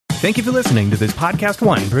Thank you for listening to this Podcast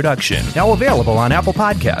One production. Now available on Apple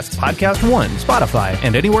Podcasts, Podcast One, Spotify,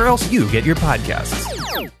 and anywhere else you get your podcasts.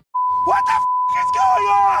 What the is going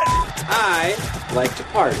on? I like to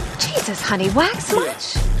party. Jesus, honey, wax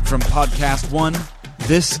much? From Podcast One,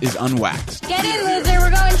 this is Unwaxed. Get in, loser,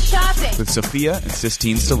 we're going shopping. With Sophia and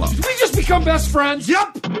Sistine Stallone. Did we just become best friends?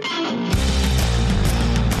 Yep.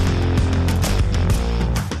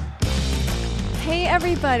 Hey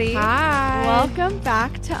everybody. Hi. Welcome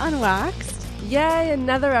back to Unwaxed. Yay,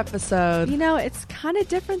 another episode. You know, it's kind of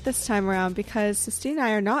different this time around because Sistine and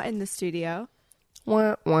I are not in the studio.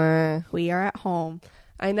 Wah, wah. We are at home.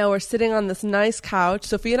 I know, we're sitting on this nice couch.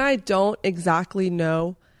 Sophie and I don't exactly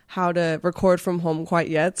know how to record from home quite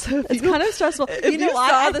yet. So It's kind of stressful. If you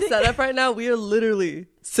saw the setup right now, we are literally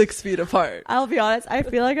 6 feet apart. I'll be honest, I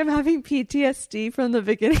feel like I'm having PTSD from the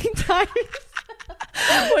beginning times.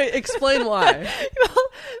 Wait, explain why. Well,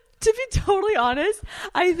 to be totally honest,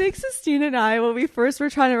 I think Sistine and I, when we first were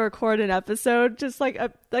trying to record an episode, just like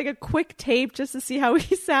a quick tape just to see how we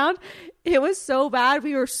sound, it was so bad.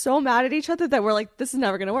 We were so mad at each other that we're like, this is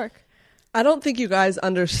never going to work. I don't think you guys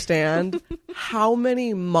understand how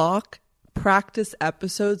many mock practice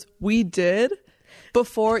episodes we did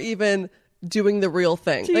before even doing the real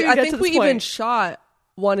thing. Like, I think we even shot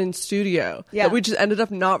one in studio that we just ended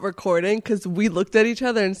up not recording because we looked at each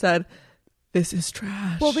other and said, this is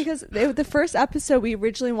trash. Well, because the first episode we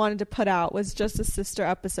originally wanted to put out was just a sister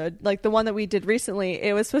episode. Like the one that we did recently,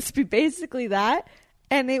 it was supposed to be basically that.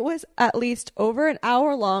 And it was at least over an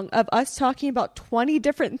hour long of us talking about 20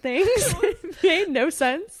 different things. It made no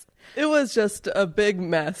sense. It was just a big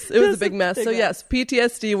mess. It was a big mess. So yes,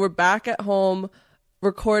 PTSD, we're back at home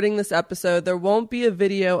recording this episode. There won't be a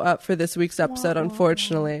video up for this week's episode,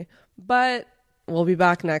 unfortunately. But we'll be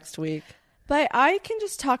back next week. But I can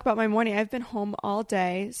just talk about my morning. I've been home all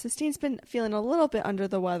day. Sistine's been feeling a little bit under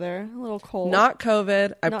the weather, a little cold. Not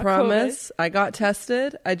COVID, I promise. I got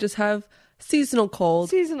tested. I just have seasonal cold.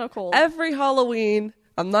 Seasonal cold. Every Halloween,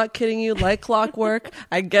 I'm not kidding you, like clockwork,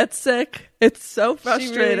 I get sick. It's so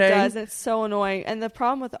frustrating. She really does. It's so annoying. And the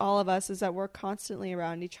problem with all of us is that we're constantly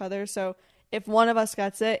around each other. So if one of us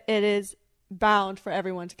gets it, it is bound for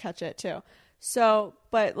everyone to catch it too. So,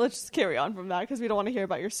 but let's just carry on from that because we don't want to hear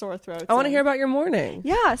about your sore throats. I want to hear about your morning.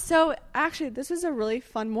 Yeah. So actually, this was a really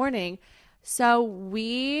fun morning. So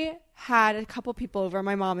we had a couple people over,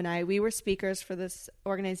 my mom and I. We were speakers for this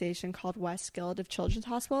organization called West Guild of Children's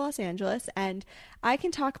Hospital Los Angeles. And I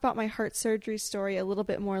can talk about my heart surgery story a little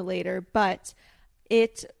bit more later, but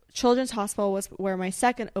Children's Hospital was where my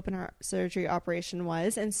second open heart surgery operation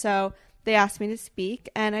was. And so they asked me to speak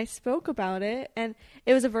and I spoke about it, and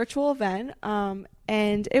it was a virtual event.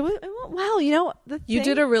 And it went well. You know, you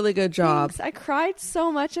did a really good job. I cried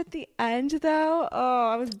so much at the end, though. Oh,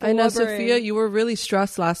 I was blubbering. I know, Sophia, you were really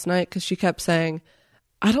stressed last night because she kept saying,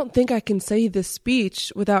 I don't think I can say this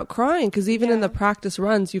speech without crying, because even in the practice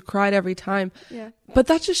runs, you cried every time. Yeah. But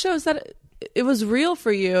that just shows that it was real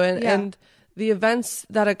for you, and the events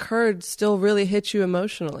that occurred still really hit you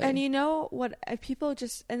emotionally. And you know what, people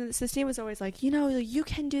just, and Sistine was always like, you know, you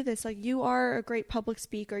can do this. Like, you are a great public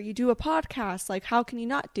speaker. You do a podcast. Like, how can you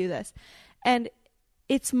not do this? And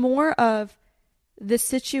it's more of the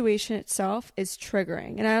situation itself is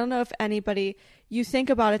triggering. And I don't know if anybody, you think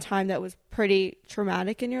about a time that was pretty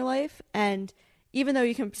traumatic in your life, and even though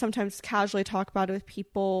you can sometimes casually talk about it with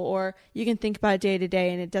people, or you can think about it day to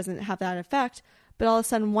day and it doesn't have that effect, but all of a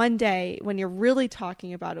sudden one day when you're really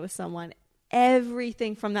talking about it with someone,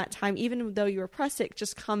 everything from that time, even though you repressed it,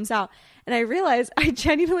 just comes out. And I realized I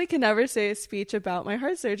genuinely can never say a speech about my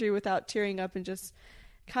heart surgery without tearing up and just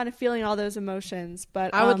kind of feeling all those emotions.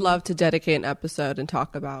 But I would love to dedicate an episode and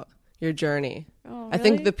talk about your journey. Oh, really? I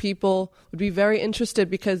think the people would be very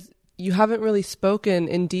interested because you haven't really spoken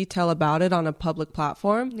in detail about it on a public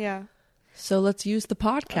platform. Yeah. So let's use the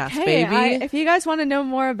podcast, baby. If you guys want to know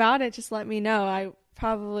more about it, just let me know. I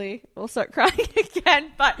probably will start crying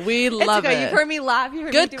again, but we love it. You've heard me laugh. You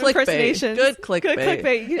heard Good me do impersonations. Good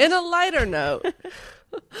clickbait. In a lighter note,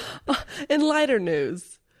 in lighter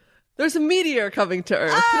news, there's a meteor coming to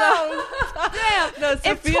Earth. Oh, damn. No,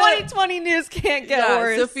 Sophia, if 2020 news can't get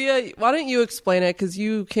worse. Sophia, why don't you explain it? Because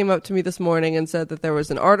you came up to me this morning and said that there was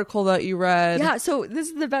an article that you read. Yeah, so this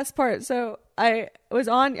is the best part. So I was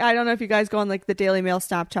on, I don't know if you guys go on like the Daily Mail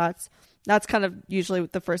Snapchats. That's kind of usually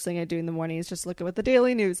the first thing I do in the morning is just look at what the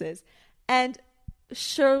daily news is. And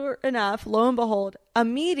sure enough, lo and behold, a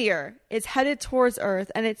meteor is headed towards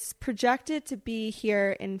Earth, and it's projected to be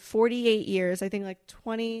here in 48 years. I think like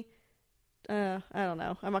 20... I don't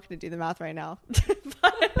know. I'm not going to do the math right now. but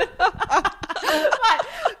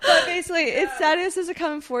But basically, it said it's supposed to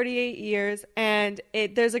come in 48 years, and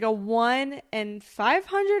there's like a 1 in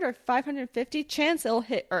 500 or 550 chance it'll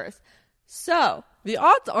hit Earth. So the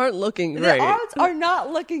odds aren't looking great. The odds are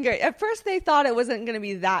not looking great. At first, they thought it wasn't going to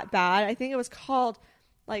be that bad. I think it was called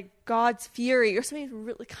like God's Fury or something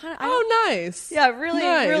really kind of. Oh, nice. Yeah, really,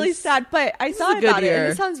 nice. Really sad. But I thought about it, and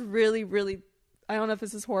it sounds really, really. I don't know if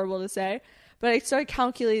this is horrible to say, but I started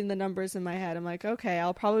calculating the numbers in my head. I'm like, okay,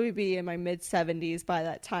 I'll probably be in my mid 70s by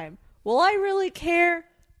that time. Will I really care?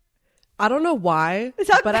 I don't know why,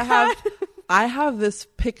 but bad? I have this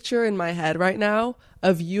picture in my head right now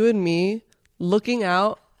of you and me looking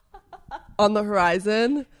out on the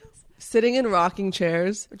horizon, sitting in rocking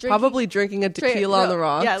chairs, probably drinking a tequila on the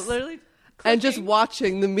rocks. Yeah, literally. And just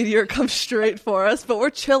watching the meteor come straight for us, but we're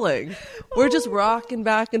chilling. We're just rocking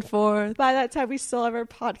back and forth. By that time, we still have our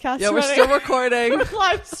podcast. Yeah, we're still recording. We're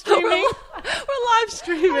live streaming. We're live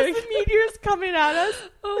streaming. As the meteor's coming at us.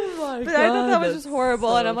 Oh my God. But I thought that was just horrible.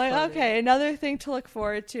 So and I'm like, funny. okay, another thing to look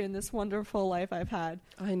forward to in this wonderful life I've had.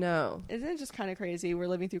 I know. Isn't it just kind of crazy? We're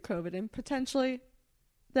living through COVID and potentially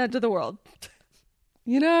the end of the world.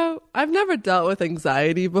 You know, I've never dealt with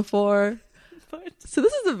anxiety before. So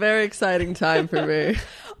this is a very exciting time for me.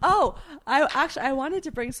 Oh, I wanted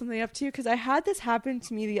to bring something up to you because I had this happen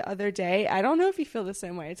to me the other day. I don't know if you feel the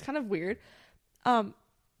same way. It's kind of weird.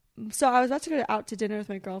 So I was about to go out to dinner with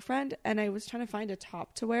my girlfriend, and I was trying to find a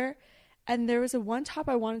top to wear, and there was one top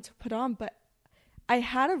I wanted to put on, but I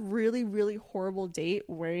had a really, really horrible date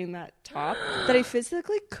wearing that top that I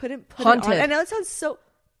physically couldn't put it on. I know it sounds so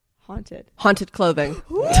haunted. Haunted clothing.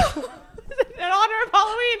 In honor of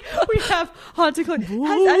Halloween, we have haunted clothing.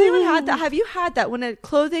 Has anyone had that? Have you had that when a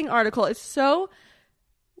clothing article is so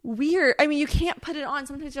weird? I mean, you can't put it on.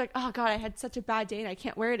 Sometimes you're like, oh God, I had such a bad day and I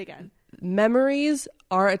can't wear it again. Memories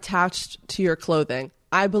are attached to your clothing.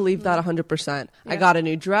 I believe that 100%. Yeah. I got a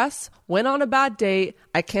new dress, went on a bad date.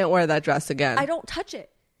 I can't wear that dress again. I don't touch it.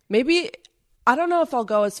 Maybe, I don't know if I'll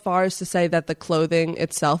go as far as to say that the clothing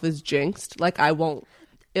itself is jinxed. Like I won't.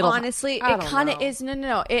 Honestly, it kind of is.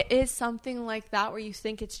 No. It is something like that where you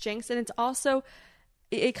think it's jinxed, and it's also,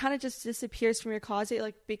 it kind of just disappears from your closet,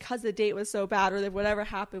 like because the date was so bad or whatever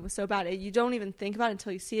happened was so bad. You don't even think about it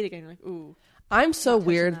until you see it again. You're like, ooh. I'm so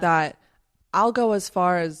weird that I'll go as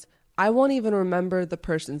far as I won't even remember the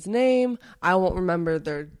person's name. I won't remember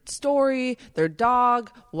their story, their dog,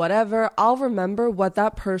 whatever. I'll remember what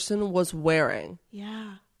that person was wearing.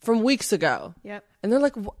 Yeah. From weeks ago. Yep. And they're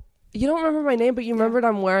like, you don't remember my name, but you remembered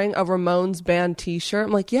I'm wearing a Ramones band t-shirt.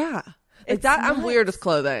 I'm like, yeah. Like that, I'm weird with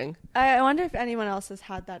clothing. I wonder if anyone else has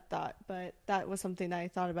had that thought, but that was something that I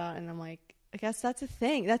thought about, and I'm like, I guess that's a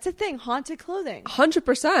thing. That's a thing. Haunted clothing.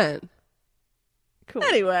 100%. Cool.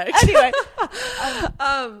 Anyway.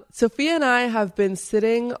 Sophia and I have been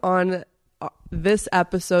sitting on this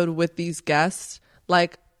episode with these guests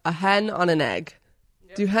like a hen on an egg.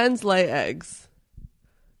 Yep. Do hens lay eggs?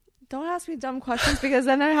 Don't ask me dumb questions because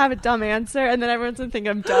then I have a dumb answer and then everyone's going to think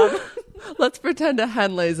I'm dumb. Let's pretend a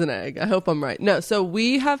hen lays an egg. I hope I'm right. No, so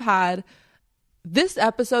we have had this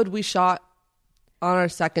episode we shot on our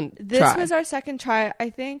second try. This was our second try.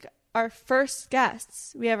 I think our first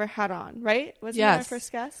guests we ever had on, right? Wasn't it our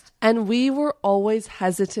first guest? And we were always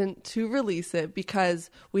hesitant to release it because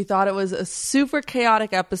we thought it was a super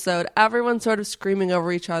chaotic episode. Everyone sort of screaming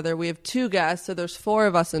over each other. We have 2 guests, so there's 4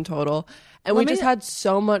 of us in total. And we just had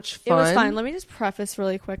so much fun. It was fun. Let me just preface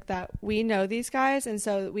really quick that we know these guys, and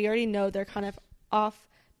so we already know they're kind of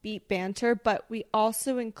offbeat banter, but we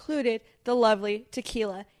also included the lovely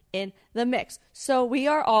tequila in the mix. So we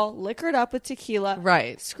are all liquored up with tequila,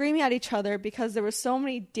 right? Screaming at each other because there were so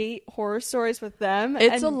many date horror stories with them.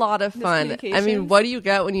 It's a lot of fun. I mean, what do you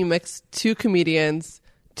get when you mix 2 comedians,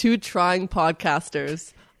 2 trying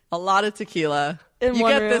podcasters, a lot of tequila? You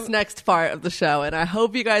get this next part of the show, and I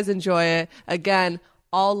hope you guys enjoy it. Again,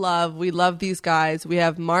 all love. We love these guys. We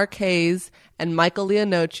have Mark Hayes and Michael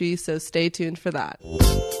Leonocci, so stay tuned for that.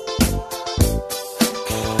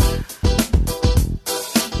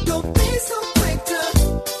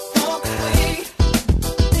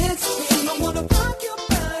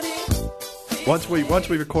 Once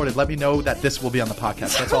we recorded, let me know that this will be on the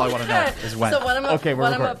podcast. That's all I want to know is when. So what I'm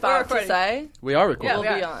about to say. We are recording.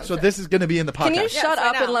 Yeah, we are. So this is going to be in the podcast. Can you shut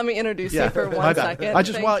up and let me introduce you for 1 second?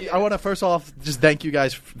 I want to first off just thank you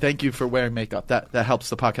guys. Thank you for wearing makeup. That helps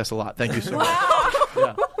the podcast a lot. Thank you so much.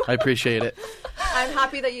 Yeah, I appreciate it. I'm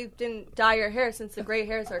happy that you didn't dye your hair since the gray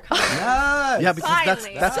hairs are coming. Nice. Yeah, because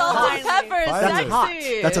that's Salt hot. and pepper is Finally. sexy.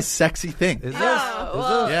 Hot. That's a sexy thing. Is this?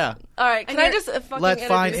 well, Yeah. All right, can I just fucking Let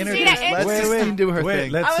fine introduce. Let Sistine do her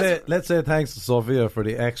thing. Let's say thanks to Sophia for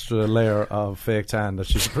the extra layer of fake tan that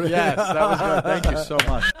she's bringing. Yes, that was good. Thank you so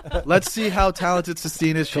much. Let's see how talented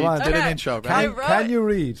Sistine is. She did an intro, right? Can you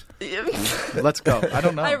read? Let's go. I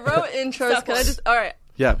don't know. I wrote intros. Can I just? All right.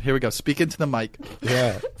 Yeah, here we go. Speak into the mic.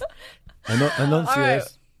 Yeah. Enunciate. All right.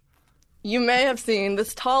 You may have seen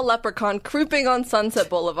this tall leprechaun creeping on Sunset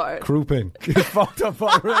Boulevard. Crouping. It's fucked up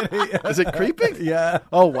already. Is it creeping? Yeah.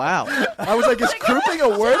 Oh, wow. I was like, is creeping a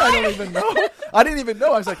word? I don't even know. I didn't even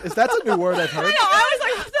know. I was like, that's a new word I've heard. I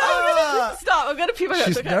was like, no, stop. I'm going to pee my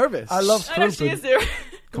She's nervous. I love I know she crouping. is there.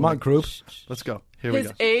 Come on, croup. Let's go. Here we His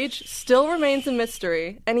go. age still remains a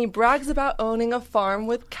mystery, and he brags about owning a farm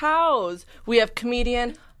with cows. We have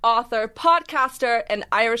comedian, author, podcaster, and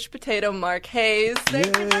Irish potato Mark Hayes. Thank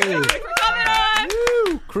you for coming on.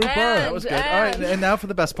 Woo, Crouper. That was good. All right, and now for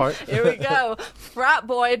the best part. Here we go. Frat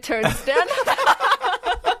boy turned stand-up.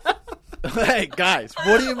 Hey, guys,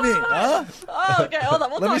 what do you mean, huh? Oh, okay, hold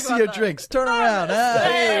on. We'll Let talk me see about your that. drinks. Turn around.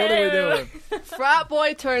 Hey, what are we doing? Frat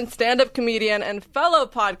boy turned stand-up comedian and fellow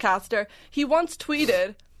podcaster. He once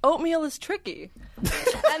tweeted, "Oatmeal is tricky."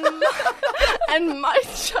 and might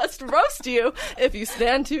just roast you if you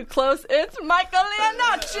stand too close. It's Michael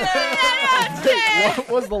Leonocci. What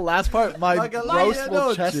was the last part? My roast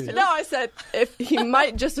will chest you. No, I said if he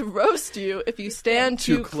might just roast you if you stand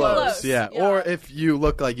too close. Yeah. Or if you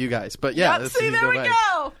look like you guys. But yeah, Yep, this see, is there either we way.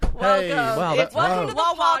 go. Welcome. Hey, wow, Welcome to the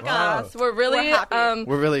podcast. We're really happy.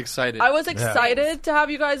 We're really excited. I was excited to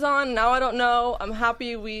have you guys on. Now I don't know. I'm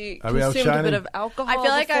happy we Are we consumed a outshining? bit of alcohol. I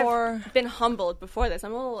feel like before. I've been humbled before this.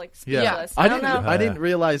 I'm a little like Yeah, speechless. I don't didn't. know. I didn't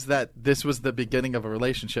realize that this was the beginning of a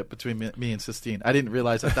relationship between me and Sistine. I didn't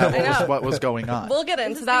realize that I was know. what was going on. We'll get This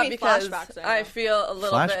into is that giving me because flashbacks right I now. feel a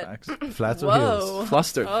little Flashbacks. Flats or Whoa. heels?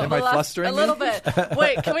 Flustered. Am I flustering a you? little bit.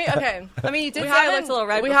 Wait, can we? Okay. I mean, you did We say I haven't, looked a little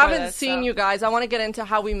red we before haven't this, seen so. you guys. I want to get into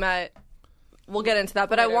how we met. We'll get into that,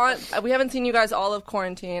 but we haven't seen you guys all of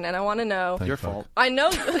quarantine, and I want to know. Your fault. I know.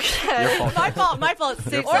 Okay. My fault. My fault.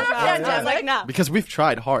 Six fault. months Or a ago. I was pandemic. like, no. Because we've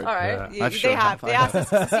tried hard. All right. I've They shown have. them. They asked us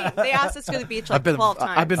to see. They asked us to go to the beach like 12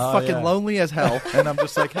 times. I've been fucking lonely as hell, and I'm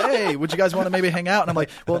just like, hey, would you guys want to maybe hang out? And I'm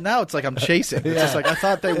like, well, now it's like I'm chasing. It's just like I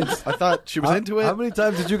thought she was into it. How many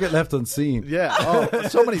times did you get left unseen? Yeah. Oh,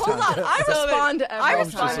 so many times. I respond to everyone. I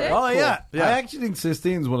responded. Oh, yeah. Yeah. I actually think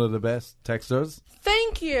Sistine's one of the best texters.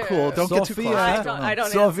 Thank you. Cool. Don't get too Sophia. close. I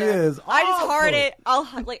don't Sophia answer. is I just awful. heart it. I'll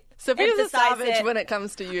like. Sophia's a emphasize savage it. when it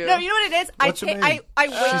comes to you. No, you know what it is. What you mean? I wait.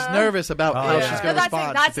 She's nervous about how yeah. she's No, going to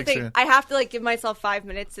respond. that's She the thinks thing. I have to like give myself 5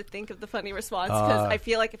 minutes to think of the funny response because I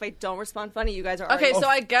feel like if I don't respond funny, you guys are Okay, already- so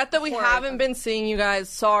I get that we Before I haven't come. been seeing you guys.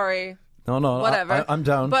 Sorry. No, Whatever. I'm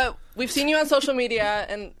down. But we've seen you on social media,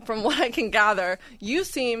 and from what I can gather, you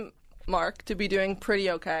seem, Mark, to be doing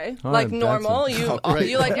pretty okay. Oh, like I'm normal. dancing. You, Oh, great.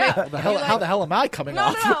 you like yeah. How the hell am I coming No,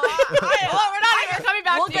 off? no, no. we're coming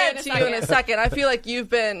back We'll to get to you in a second. I feel like you've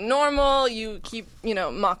been normal. You keep,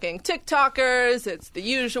 mocking TikTokers. It's the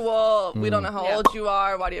usual. We don't know how old you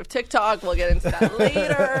are. Why do you have TikTok? We'll get into that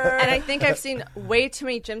later. And I think I've seen way too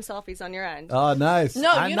many gym selfies on your end. Oh, nice.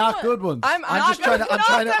 No, and you know not what? good ones. I'm I'm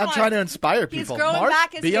trying to inspire people. growing Mark,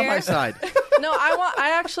 back his be on hair. my side. No,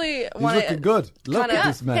 I actually He's want looking good. Look kinda- at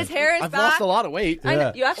this man. His hair is I've back. lost a lot of weight. I know,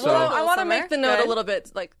 Yeah. you actually Well, did I all want to summer. make the note Good. a little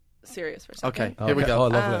bit like serious for a second. Okay, here we go. Oh,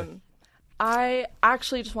 lovely. I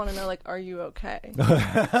actually just want to know, like, are you okay? No, this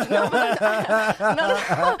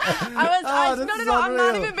I'm is not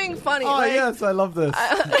unreal. even being funny. Oh, like, yes, I love this.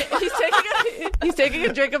 he's taking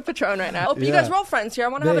a drink of Patron right now. You Yeah. guys are all friends here. I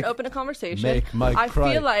want to have an Make- open conversation. make Mike I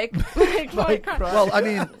cry. feel like make Mike cry. Well, I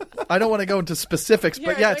mean, I don't want to go into specifics,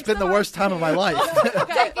 but Here, yeah, it's drink been the some worst time of my life.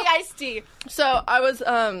 Take the iced tea. So I was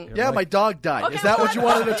Yeah, my dog died. Okay, Is that what you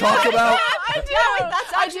wanted to talk about? I do.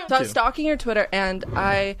 So I was stalking your Twitter and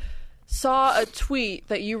I saw a tweet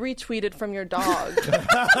that you retweeted from your dog.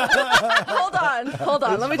 Hold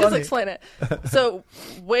on. Let me just explain it. So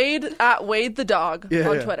Wade the dog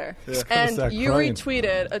on Twitter, and start you crying.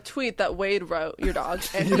 retweeted a tweet that Wade wrote, your dog,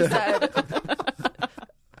 and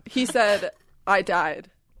he said, "I died."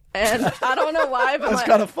 And I don't know why, but That's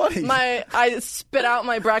kind of funny. I spit out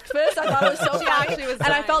my breakfast. I thought it was so funny, and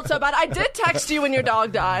I felt so bad. I did text you when your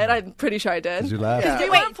dog died. I'm pretty sure I did. Did you laugh? Yeah. We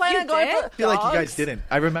Wait, weren't planning you on going did? for I feel like you guys dogs. didn't.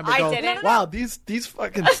 I remember I going, didn't. wow, these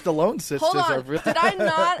fucking Stallone sisters Hold are on. really... Did I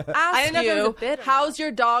not ask didn't know if it was a bit or how's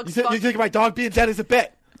your dog's You think my dog being dead is a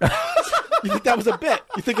bit? You think that was a bit?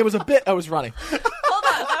 You think it was a bit I was running? Hold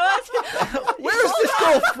on. Where is this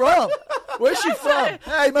girl from? Where's she from?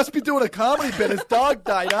 Hey, he must be doing a comedy bit. His dog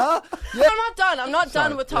died, huh? Yeah. I'm not done. I'm not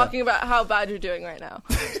done with talking about how bad you're doing right now.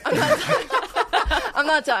 I'm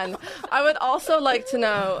not done. I would also like to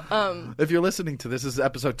know... if you're listening to this is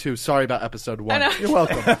episode 2. Sorry about episode 1. You're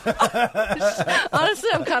welcome. Honestly,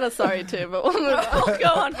 I'm kind of sorry too, but we'll go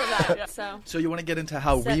on from that. Yeah. So you want to get into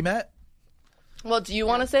how we met? Well, do you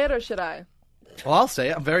want to say it or should I? Well, I'll say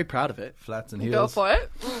it. I'm very proud of it. Flats and heels. Go for it.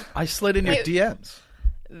 I slid in your DMs.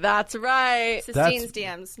 That's right. Sistine's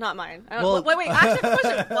DMs, not mine. Wait. Actually,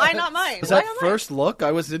 question. Why not mine? Was that first look?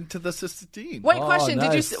 I was into the Sistine. Wait, question.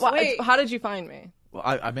 Nice. Did you? How did you find me? Well,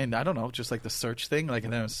 I mean, I don't know, just like the search thing, like,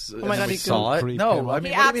 and then oh my God, we saw it. No, I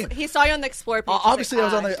mean, what do you mean? He saw you on the Explore page. Obviously, I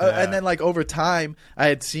was on the, and then like over time, I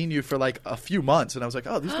had seen you for like a few months, and I was like,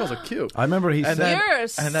 oh, these girls are cute. I remember he said, "You're a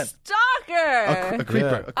stalker." A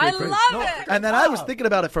creeper. Yeah. I love it. And then I was thinking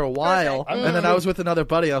about it for a while, and then I was with another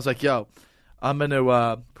buddy. I was like, yo. I'm going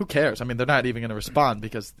to, who cares? I mean, they're not even going to respond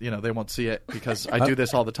because, they won't see it because I do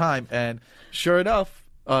this all the time. And sure enough,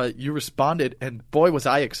 you responded, and boy, was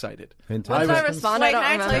I excited. What did I respond? I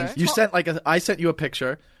don't remember. You sent I sent you a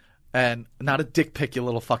picture, and not a dick pic, you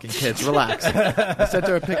little fucking kids. Relax. I sent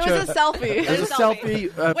her a picture. It was a selfie. It was a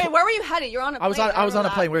selfie. Wait, where were you headed? You're on a plane. I was on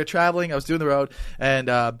a plane. We were traveling. I was doing the road,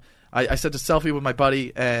 and I sent a selfie with my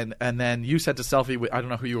buddy, and then you sent a selfie with, I don't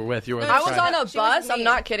know who you were with. You were. I was on a bus. I'm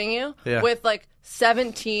not kidding you. Yeah. With like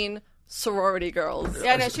 17 sorority girls.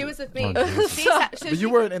 Yeah, no, she was with me. But you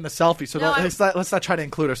weren't in the selfie, so let's not try to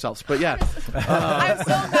include ourselves. But yeah, I'm so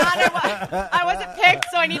mad. I wasn't picked,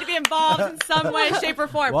 so I need to be involved in some way, shape, or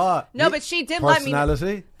form. What? No, but she did let me.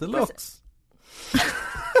 Personality, the looks. Wait,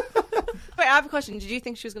 I have a question. Did you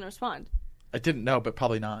think she was going to respond? I didn't know, but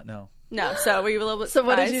probably not. No. No. So were you a little bit? So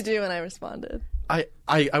what surprised? did you do when I responded? I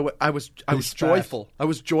was joyful. I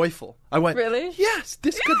was joyful. I went, really? Yes,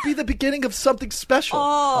 this could be the beginning of something special.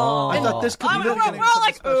 Oh. I thought this could be the beginning of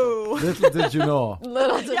something special. Ooh. Little did you know.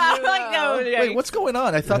 Little did you know. Wait, what's going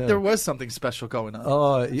on? I thought there was something special going on.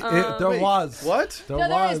 Oh, there was. What? There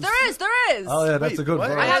is. Oh, yeah, that's a good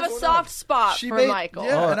word. I have a soft spot for Michael.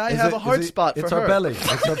 Yeah, and I have a hard spot for her. It's her belly.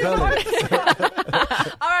 It's her belly.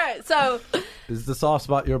 All right, so... Is the soft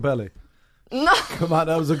spot your belly? No. Come on,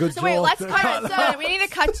 that was a good joke. Wait, let's cut it. So we need to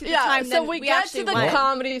cut to the time. So we get to the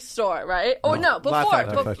comedy store, right? Or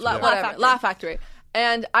before. Laugh Factory.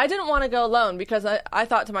 And I didn't want to go alone because I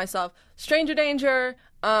thought to myself, stranger danger,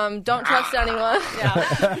 don't trust anyone. Yeah.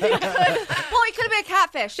 Well, he could have been a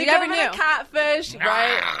catfish. You never knew. A catfish,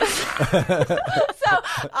 right? So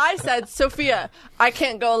I said, Sophia, I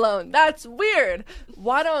can't go alone. That's weird.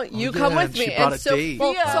 Why don't you come with me? And Sophia.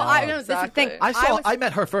 This is the thing. I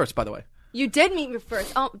met her first, by the way. You did meet me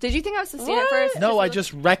first. Oh, did you think I was Sistine at first? No, I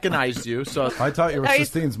just recognized you. So I thought you were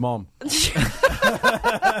Sistine's mom. There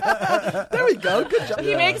we go. Good job.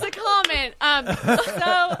 He makes a comment.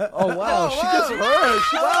 Oh wow, she gets hurt.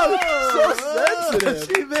 So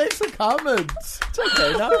sensitive. She makes a comment. It's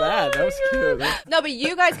okay, not bad. That was cute. No, but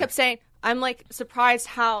you guys kept saying, I'm like surprised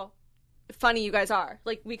how funny you guys are.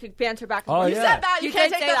 Like we could banter back and forth. You said that. You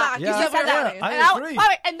can't take that back. Yeah. You said that. I agree.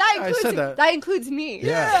 And that includes me.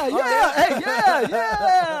 Yeah.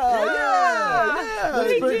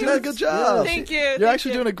 Good job. Thank you. You're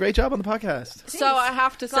actually doing a great job on the podcast. So I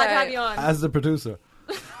have to Glad to have say, you on. As the producer.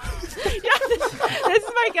 This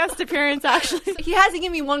is my guest appearance, actually. He hasn't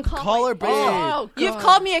given me one compliment. Call her babe. Oh, You've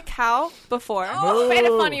called me a cow before. In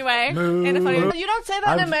a funny way. In a funny way. you don't say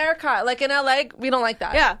that in America. Like in LA, we don't like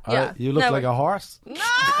that. Yeah. You look like a horse. No!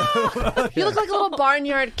 You look like a little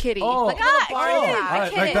barnyard kitty. Oh. Like a little barnyard Right,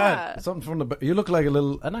 kitty. like that. Something from the. You look like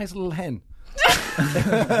a nice little hen.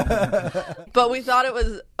 But we thought it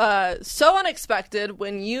was so unexpected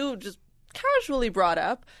when you just casually brought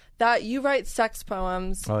up that you write sex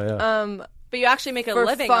poems. Oh yeah. But you actually make a for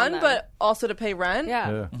living fun, on them. but also to pay rent.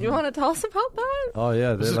 Yeah. You want to tell us about that? Oh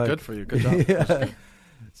yeah. This is good for you. Good job. Yeah.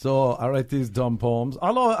 So I write these dumb poems.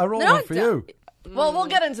 Although I wrote one for you. Well, we'll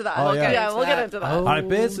get into that. Oh, yeah. We'll get into that.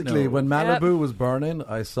 Basically, when Malibu was burning,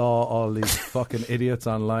 I saw all these fucking idiots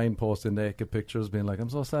online posting naked pictures, being like, "I'm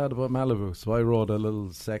so sad about Malibu." So I wrote a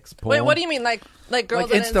little sex poem. Wait, what do you mean? Like girls?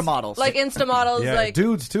 Like Insta models. Like Insta models. Yeah, like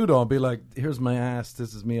dudes too. Don't be like, "Here's my ass.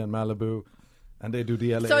 This is me on Malibu," and they do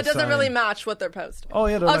the LA. So it doesn't sign. really match what they're posting. Oh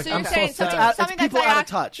yeah, they're like, so you're "I'm saying so something, sad." something It's people that's out of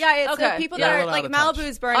touch. Yeah, it's Okay. the people Yeah. that are like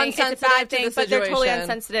Malibu's burning. It's a Unsensitive bad to thing, the but they're totally situation.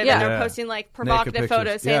 insensitive Yeah. and they're Yeah. posting like Naked provocative pictures.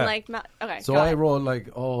 photos saying Yeah. like, okay. So go I ahead. wrote like,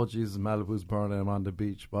 "Oh Jesus, Malibu's burning. I'm on the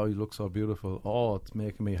beach. Wow, you look so beautiful. Oh, it's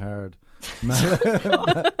making me hard.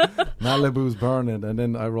 Malibu's burning." And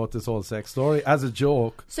then I wrote this whole sex story as a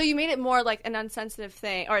joke. So you made it more like an unsensitive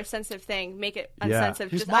thing or a sensitive thing. Make it Yeah.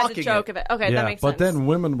 unsensitive He's just as a mocking joke it. of it. Okay, that makes but sense. then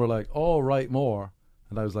women were like, "Oh, write more."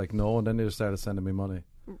 And I was like, no. And then they just started sending me money.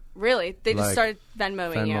 Really? They just Like, started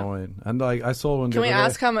Venmoing you. And like I sold one. Can we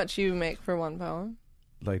ask how much you make for one poem?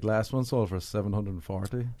 Like last one sold for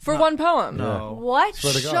 740. For one poem? No. What?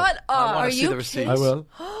 Swear to God. Shut up. wanna Are see you the receipt. I will.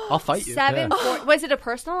 I'll fight you. Was it a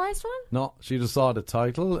personalized one? No, she just saw the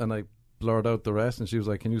title and I blurred out the rest, and she was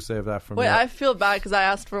like, "Can you save that for me?" Wait, I feel bad because I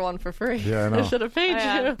asked for one for free. Yeah, I know. I should have paid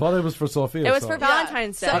you. But it was for Sophia. It was so. for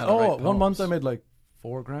Valentine's Day. So- One month I made like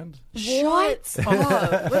 $4,000. What?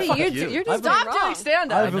 What are you doing? You're just Stop doing doing wrong.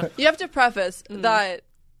 stand-up. You have to preface that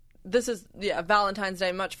this is, Valentine's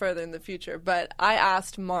Day much further in the future. But I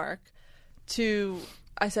asked Mark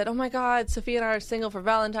I said, oh my God, Sophia and I are single for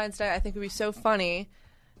Valentine's Day. I think it would be so funny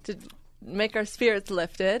to make our spirits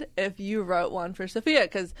lifted if you wrote one for Sophia,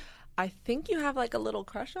 because I think you have like a little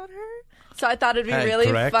crush on her. So I thought it'd be really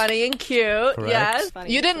correct. funny and cute. Correct. Yes.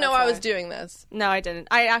 Funny. You didn't know That's I was why. doing this. No, I didn't.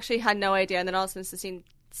 I actually had no idea, and then all of a sudden, Sistine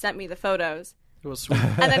sent me the photos, It was sweet.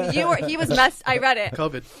 and then he was I read it.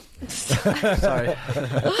 COVID. Sorry.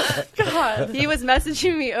 God. He was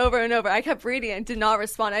messaging me over and over. I kept reading it and did not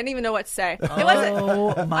respond. I didn't even know what to say. It wasn't.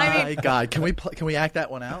 Oh my God! Can we act that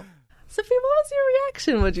one out? Sophia, what was your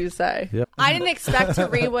reaction, would you say? Yep. I didn't expect to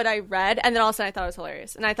read what I read, and then all of a sudden I thought it was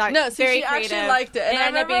hilarious, and I thought No, see, very she actually creative. liked it, and It I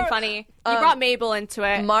ended up being remember, funny. You brought Mabel into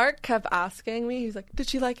it. Mark kept asking me, he's like, did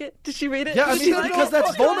she like it? Did she read it? Yeah, I Did she mean, like because it?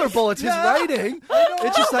 that's vulnerable. It's his writing.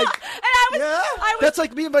 It's just like, and I was that's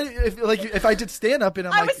like me. If I did stand up and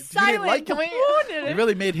I'm I like, was you didn't silent. like Can it. You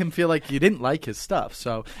really made him feel like you didn't like his stuff.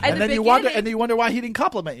 So, At and the then you wonder why he didn't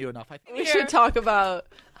compliment you enough. We should talk about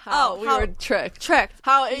how we were tricked.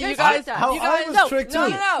 How you guys How you I guys was tricked no,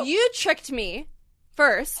 too. no. You tricked me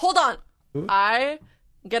first. Hold on. I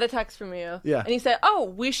get a text from you. Yeah. And you said, "Oh,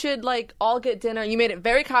 we should like all get dinner." You made it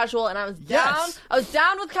very casual, and I was down. Yes. I was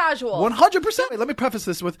down with casual. 100%. Let me preface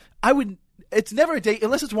this with, it's never a date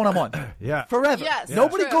unless it's one-on-one. Yeah. Forever. Yes,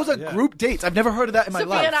 Nobody true. goes on group dates. I've never heard of that in my Sophia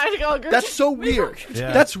life. and I go group That's dates. so weird.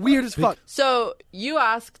 Yeah. That's weird as fuck. So you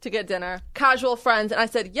asked to get dinner, casual friends, and I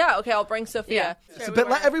said, "Yeah, okay, I'll bring Sophia." Yeah. But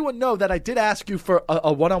let everyone know that I did ask you for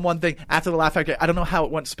a one-on-one thing after the Laugh Factory. I don't know how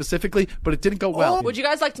it went specifically, but it didn't go well. Would you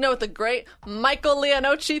guys like to know what the great Michael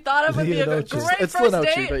Leonocci thought of would be a Leonocci. great It's first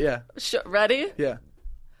Leonocci, date? but yeah. Ready? Yeah.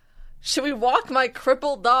 Should we walk my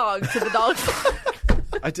crippled dog to the dog park?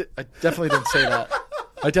 I definitely didn't say that.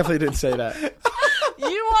 I definitely didn't say that. You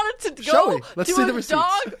wanted to Show go me. Let's to see a the receipts.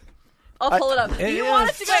 dog? I'll pull it up. You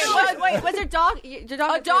wanted to go Wait, was your dog? Your dog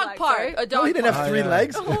a had three dog legs, park. right? A No, dog he didn't park. have three yeah.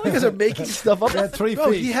 legs. You guys are making stuff up. He had 3 feet.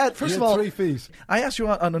 No, he had, first He of had all, 3 feet. I asked you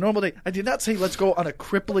on a normal date. I did not say let's go on a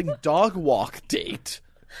crippling dog walk date.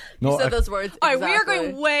 No, You said I- those words. All right, we are exactly.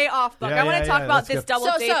 going way off book. Yeah, I want yeah, to talk yeah, about let's this get- double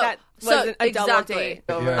So- date so- that so wasn't a double exactly. date.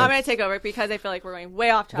 Yeah. I'm going to take over because I feel like we're going way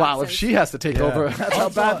off track. Wow, if she has to take over, that's how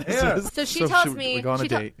bad this Yeah. is. So she tells should me. we go on a she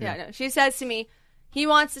date. she says to me, he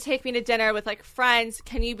wants to take me to dinner with like friends.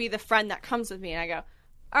 Can you be the friend that comes with me? And I go,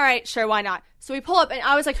 all right, sure, why not? So we pull up, and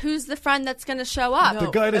I was like, who's the friend that's going to show up? The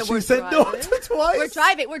guy that and she we're said no driving. to twice.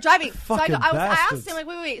 We're driving. So Fucking I asked bastards. him, like,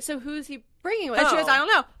 wait. So who's he bringing with? And she goes, Oh. I don't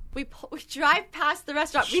know. We drive past the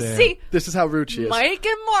restaurant. We Shame. see This is how rude she is. Mike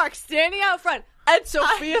and Mark standing out front. And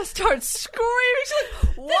Sophia starts screaming. She's like,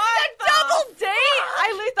 This "What is a double date. I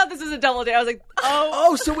literally thought this was a double date. I was like,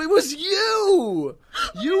 Oh, so it was you.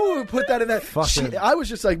 You put that in there. Fucking- I was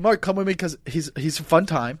just like, Mark, come with me because he's a fun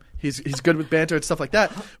time. He's good with banter and stuff like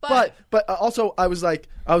that. But also I was like,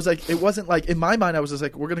 it wasn't like in my mind. I was just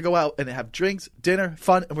like, we're gonna go out and have drinks, dinner,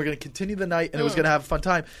 fun, and we're gonna continue the night, and it was gonna have a fun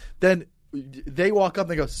time. Then they walk up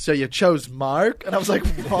and they go, so you chose Mark? And I was like,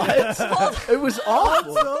 what? It was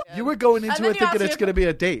awful. You were going into then it you thinking asked me it's if- going to be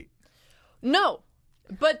a date. No.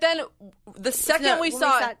 But then the second No, we when we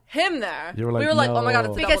saw sat- him there, You were like, we were like, oh my God,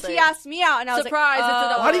 it's a no. because double he date. asked me out, and I was Surprise, like, it's a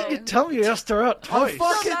double Why date. didn't you tell me you asked her out twice?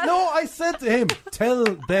 Fucking no! I said to him, "Tell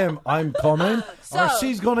them I'm coming, or So-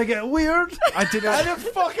 she's gonna get weird." I didn't. I didn't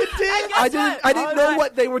fucking did. guess I didn't know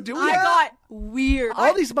what they were doing. I got weird.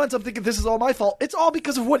 all these months. I'm thinking this is all my fault. It's all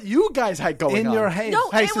because of what you guys had going In on your head. No,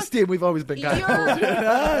 Hey, it was- Sistine, we've always been guys.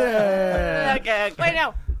 You're- Okay. Wait,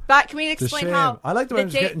 no. But can we The explain shame. how I like the way I'm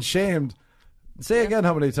date? getting shamed. Say again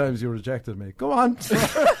how many times you rejected me. Go on.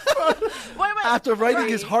 Wait. After writing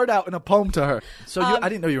his heart out in a poem to her. So I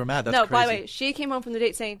didn't know you were mad. That's no, crazy. by the way, she came home from the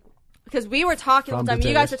date saying, because we were talking the From whole time, the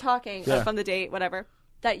you guys date. were talking Yeah. from the date, whatever,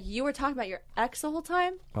 that you were talking about your ex the whole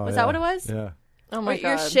time. Oh, Was yeah. that what it was? Yeah. Oh my Or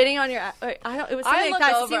you're God. shitting on your. I don't. It was I something look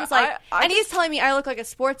like that. over, He was like, I and he's telling me I look like a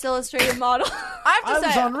Sports Illustrated model. I have to I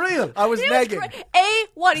was say, unreal. I was He was negging.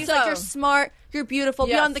 what? He's like, So- you're smart, you're beautiful,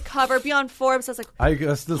 be Yes. on the cover, be on Forbes. I was like, I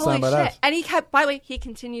still holy stand by shit! that. And he kept. By the way, he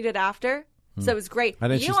continued it after, so it was great.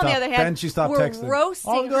 And then you, she on the stopped- other hand, then she stopped were texting.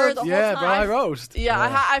 roasting Oh, her good. the whole Yeah, time. bro, I roast.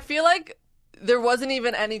 yeah, I feel like there wasn't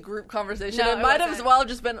even any group conversation. No, it it might have wasn't. as well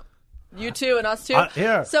just been you two and us two.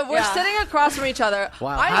 Here. So we're sitting across from each other.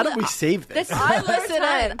 Wow, how did we save this? I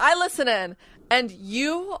listen in, and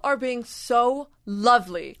you are being so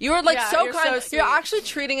lovely. You are like so you're kind. so sweet. You're actually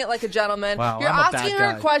treating it like a gentleman. Wow, you're I'm a bad asking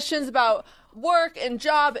her guy. questions about work and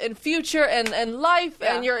job and future and life,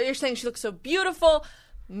 and you're saying she looks so beautiful.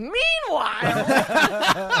 Meanwhile,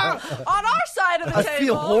 on our side of the table, I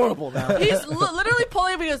feel horrible now. he's literally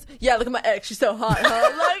pulling me. He goes, "Yeah, look at my ex. She's so hot."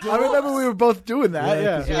 Huh? Like, I remember we were both doing that.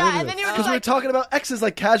 Yeah, 'cause Yeah. we're Yeah, and then you were Because we were talking about exes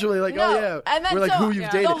like casually, like, No. oh yeah, And then we're like so, who you've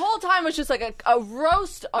dated. The whole time was just like a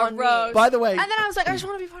roast on roast. me. By the way, And then I was like, I just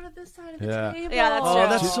want to be part of this side of the Yeah. table. Yeah, that's oh, true.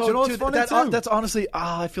 that's Do so you know what's dude, funny too? that's honestly,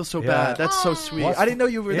 I feel so Yeah. bad. That's so sweet. What's- I didn't know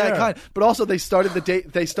you were that Yeah. kind. But also, they started the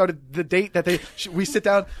date. They started the date that we sit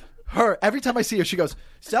down. Her every time I see her, she goes,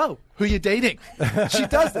 "So, who you dating?" She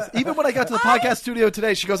does this. Even when I got to the podcast studio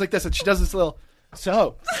today, she goes like this, and she does this little.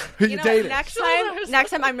 So, who you dating? Next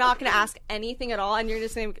time, I'm not going to ask anything at all, and you're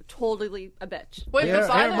just going to totally a bitch. Wait, Here, but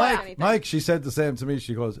by the way, anything. Mike, she said the same to me.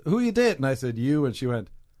 She goes, "Who you dating?" I said, "You," and she went,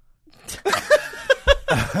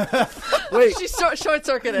 Wait. she short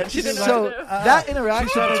circuited. She didn't know So what to do. that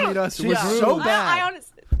interaction between us was grew. so I bad.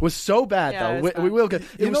 honestly, Was so bad Yeah, though. it We, was bad. we will get. It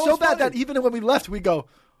You was know so what's bad that funny? even when we left, we go.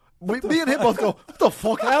 Me and him both go. What the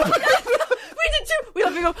fuck happened? we did too. We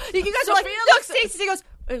go. You guys are like, look, Stacey goes.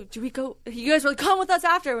 Oh, do we go? You guys were like, come with us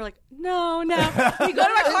after. We're like, no. We go to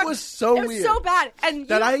our car. It was so It was weird. so bad. And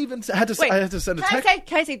That you, I even had to. Wait, I had to send a can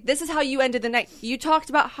text. I say, this is how you ended the night. You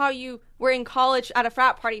talked about how you were in college at a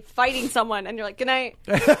frat party fighting someone, and you're like, good night.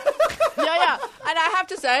 Yeah. And I have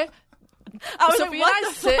to say, I was Sophia like, and I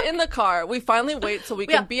what the sit in the car. We finally wait till we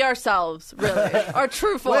can Yeah. be ourselves, really, our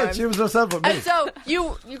true form. "Wait, she was herself with me." And so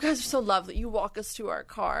you guys are so lovely. You walk us to our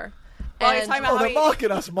car. Well, you're talking about Oh, how they're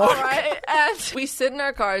mocking us, Mark. All right, and we sit in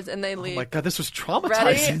our cars and they leave. Oh my god, this was Ready?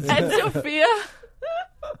 traumatizing. And Sophia,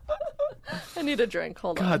 I need a drink.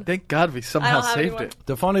 Hold on. God, thank God we somehow I don't have saved anyone. it.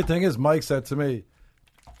 The funny thing is, Mike said to me,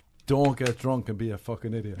 "Don't get drunk and be a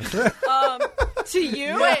fucking idiot." to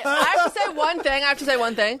you. Wait, I have to say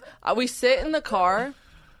one thing. We sit in the car.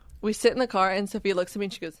 And Sophia looks at me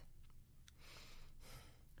and she goes,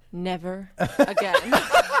 "Never again."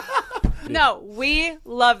 No, we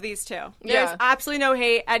love these two. There's Yeah. absolutely no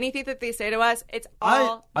hate. Anything that they say to us, it's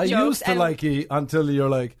all I jokes. used to and like you until you're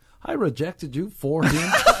like, "I rejected you 14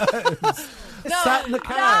 times." Sat in the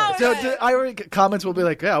car. I already comments will be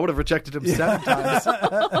like, yeah, I would have rejected him 7 times.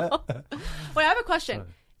 Wait, I have a question.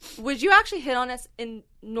 Would you actually hit on us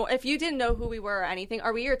if you didn't know who we were or anything?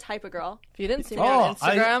 Are we your type of girl? If you didn't see me on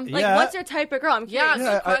Instagram, Like, Yeah. what's your type of girl? I'm curious.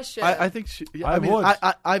 Yeah, good question. I think she. Yeah, I mean, would.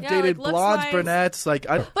 I've Yeah, dated like, blondes, looks-wise. brunettes. Like,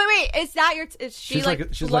 I, Wait, is that is she She's like,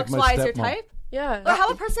 like- she's like looks my wise your stepmom. type? yeah. Or how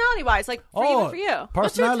about personality wise? Like for you and for you.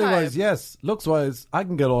 Personality type? wise, yes. Looks wise, I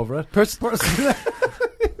can get over it. Personality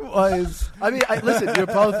wise, I mean, listen, you're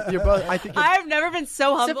both. I think. You're, I've never been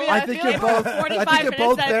so humble. Sophia, I think you're both. I 45 think you're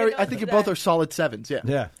both minutes very. I've I been think you today. both are solid 7s. Yeah.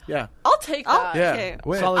 yeah. Yeah. I'll take that. Yeah. Okay.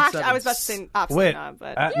 Wait. Solid Actually, 7s. I was about to say absolutely Wait, not,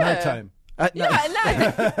 but at nighttime.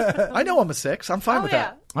 I know I'm a 6. I'm fine with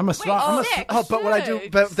that. I'm a strong. six. Oh, but what I do,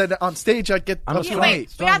 but then on stage I get I'm a plus strong- 20.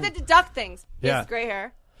 wait, we have to deduct things. He Yeah. has gray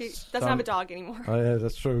hair. He doesn't have a dog anymore. Oh yeah,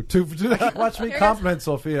 that's true. Watch me compliment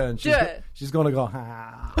Sophia, and she's going to go.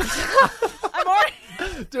 Ha. I'm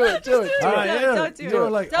already. Do it. All right, yeah. Don't do it. You're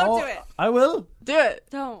like, Don't oh, do it. I will. Do it.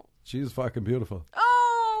 Don't. She's fucking beautiful.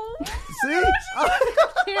 Oh. See?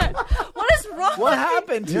 What is wrong? What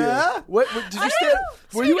happened to Yeah. you? What did you stand?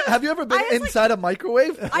 Were you? Have you ever been I was like- inside a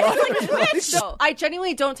microwave? I just like twitch. I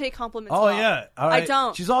genuinely don't take compliments. Oh well. yeah. All right. I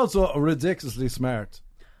don't. She's also ridiculously smart.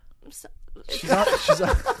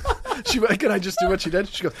 Can I just do what she did?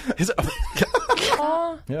 She goes.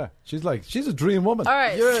 Yeah. She's a dream woman. All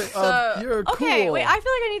right. You're cool. Okay, wait. I feel like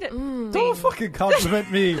I need to. Don't fucking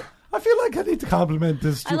compliment me. I feel like I need to compliment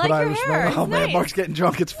this I stupid like your Irish hair. man. Oh man, Nice. Mark's getting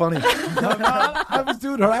drunk. It's funny. I was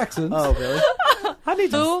doing her accents. Oh really? I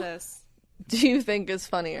need to. Who This. do you think is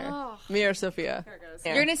funnier, Oh. me or Sophia?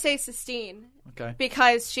 You're gonna say Sistine Okay.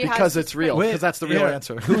 because she has. Because it's real. Wait, Because that's the real yeah.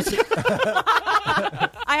 answer.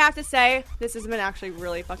 I have to say, this has been actually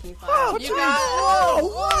really fucking fun. You guys.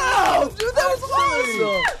 Wow, dude, that was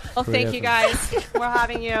awesome. Well, thank you guys. We're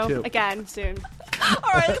having you Cute. again soon.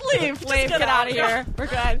 All right, leave. Leave, get out of here. We're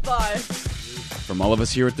good. Bye. From all of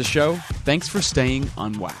us here at the show, thanks for staying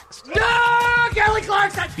unwaxed. Kelly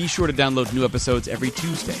Clarkson! Be sure to download new episodes every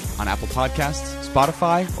Tuesday on Apple Podcasts,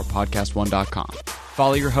 Spotify, or PodcastOne.com.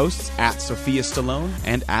 Follow your hosts at Sophia Stallone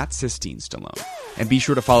and at Sistine Stallone. And be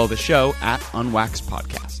sure to follow the show at Unwaxed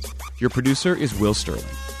Podcast. Your producer is Will Sterling.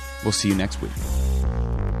 We'll see you next week.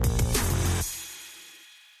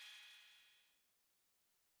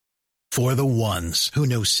 For the ones who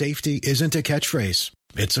know safety isn't a catchphrase,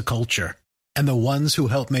 it's a culture. And the ones who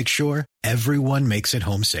help make sure everyone makes it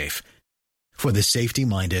home safe. For the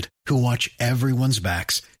safety-minded who watch everyone's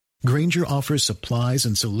backs, Grainger offers supplies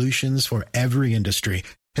and solutions for every industry,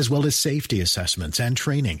 as well as safety assessments and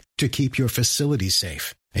training to keep your facilities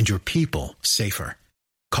safe and your people safer.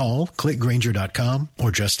 Call, click Grainger.com,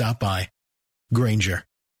 or just stop by. Grainger,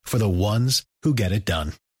 for the ones who get it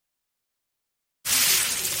done.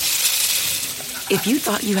 If you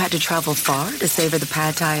thought you had to travel far to savor the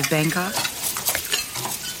pad thai of Bangkok,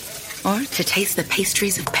 or to taste the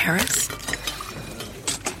pastries of Paris,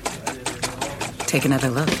 take another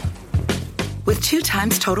look. With 2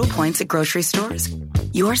 times total points at grocery stores,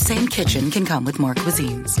 your same kitchen can come with more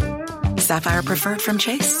cuisines. Sapphire Preferred from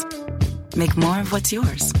Chase. Make more of what's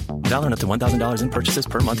yours. Valid on up to $1,000 in purchases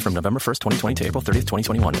per month from November 1st, 2020 to April 30th,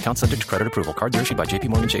 2021. Account subject to credit approval. Cards are issued by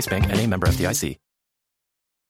JPMorgan Chase Bank, N.A. member FDIC.